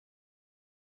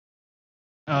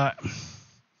Alright,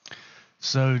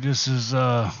 so this is,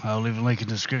 I'll leave a link in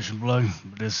the description below,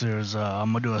 but this is,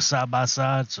 I'm going to do a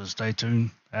side-by-side, so stay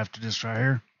tuned after this right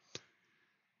here.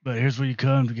 But here's where you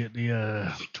come to get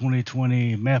the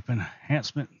 2020 map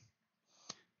enhancement.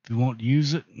 If you want to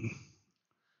use it, you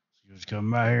just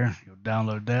come right here, you'll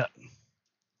download that.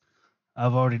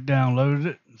 I've already downloaded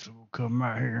it, so we'll come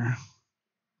right here.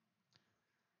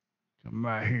 Come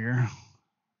right here,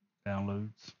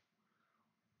 downloads.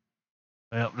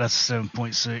 Well, that's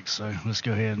 7.6, so let's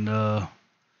go ahead and let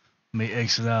me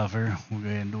exit out of here. We'll go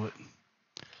ahead and do it.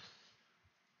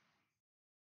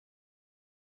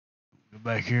 Go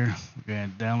back here, we'll go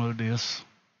ahead and download this.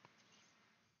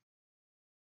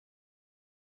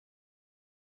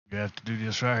 You have to do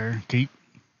this right here, keep.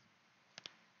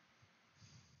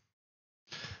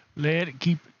 Let it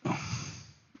keep it.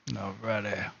 No, right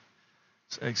there.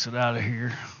 Let's exit out of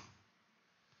here.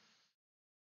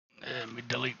 Let me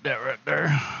delete that right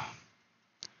there.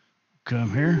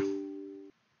 Come here.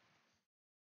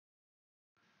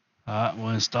 Alright, we'll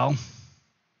install.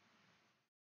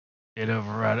 It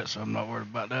override it, so I'm not worried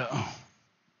about that.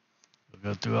 We'll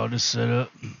go through all this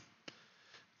setup.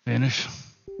 Finish.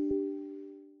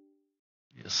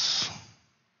 Yes.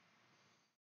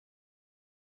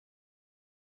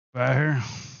 Right here.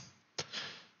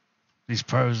 These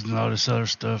pros and all this other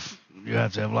stuff, you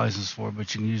have to have license for,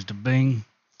 but you can use the Bing.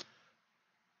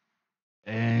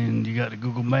 And you got the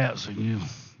Google Maps, so you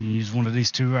use one of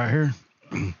these two right here.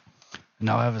 And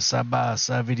I'll have a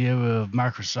side-by-side video of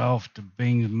Microsoft, the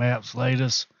Bing Maps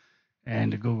latest,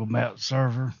 and the Google Maps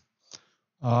server.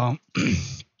 So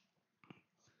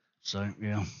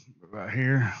yeah, right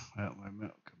here. Oh, wait a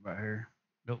minute, come right here.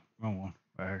 Nope, wrong one.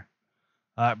 Right here.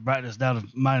 All right, brightness down to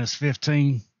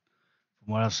 -15.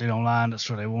 From what I've seen online, that's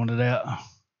where they wanted it at.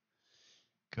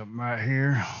 Come right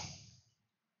here.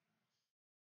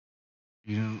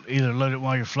 You can either load it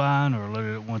while you're flying or load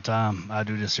it at one time. I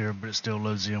do this here, but it still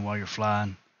loads in while you're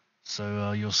flying.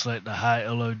 So you'll select the high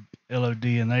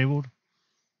LOD enabled.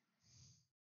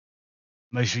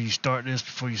 Make sure you start this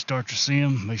before you start your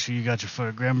sim. Make sure you got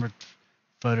your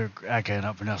I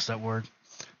cannot pronounce that word.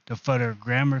 The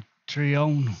photogrammetry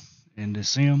on in the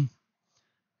sim.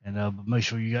 And but make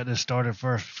sure you got this started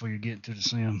first before you get into the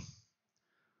sim.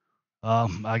 I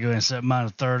go ahead and set mine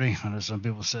to 30. I know some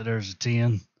people set theirs to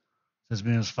 10. This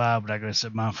being 5, but I go ahead and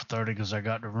set mine for 30 because I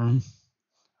got the room.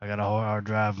 I got a hard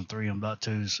drive and 3 on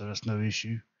 .2, so that's no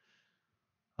issue.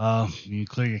 You can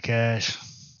clear your cache,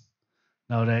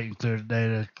 and all that. You can clear the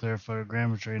data, clear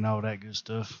photogrammetry, and all that good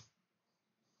stuff.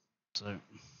 So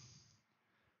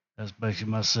that's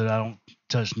basically my set. I don't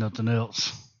touch nothing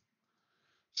else.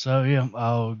 So yeah,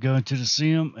 I'll go into the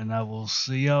sim, and I will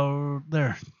see y'all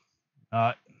there. All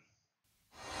right.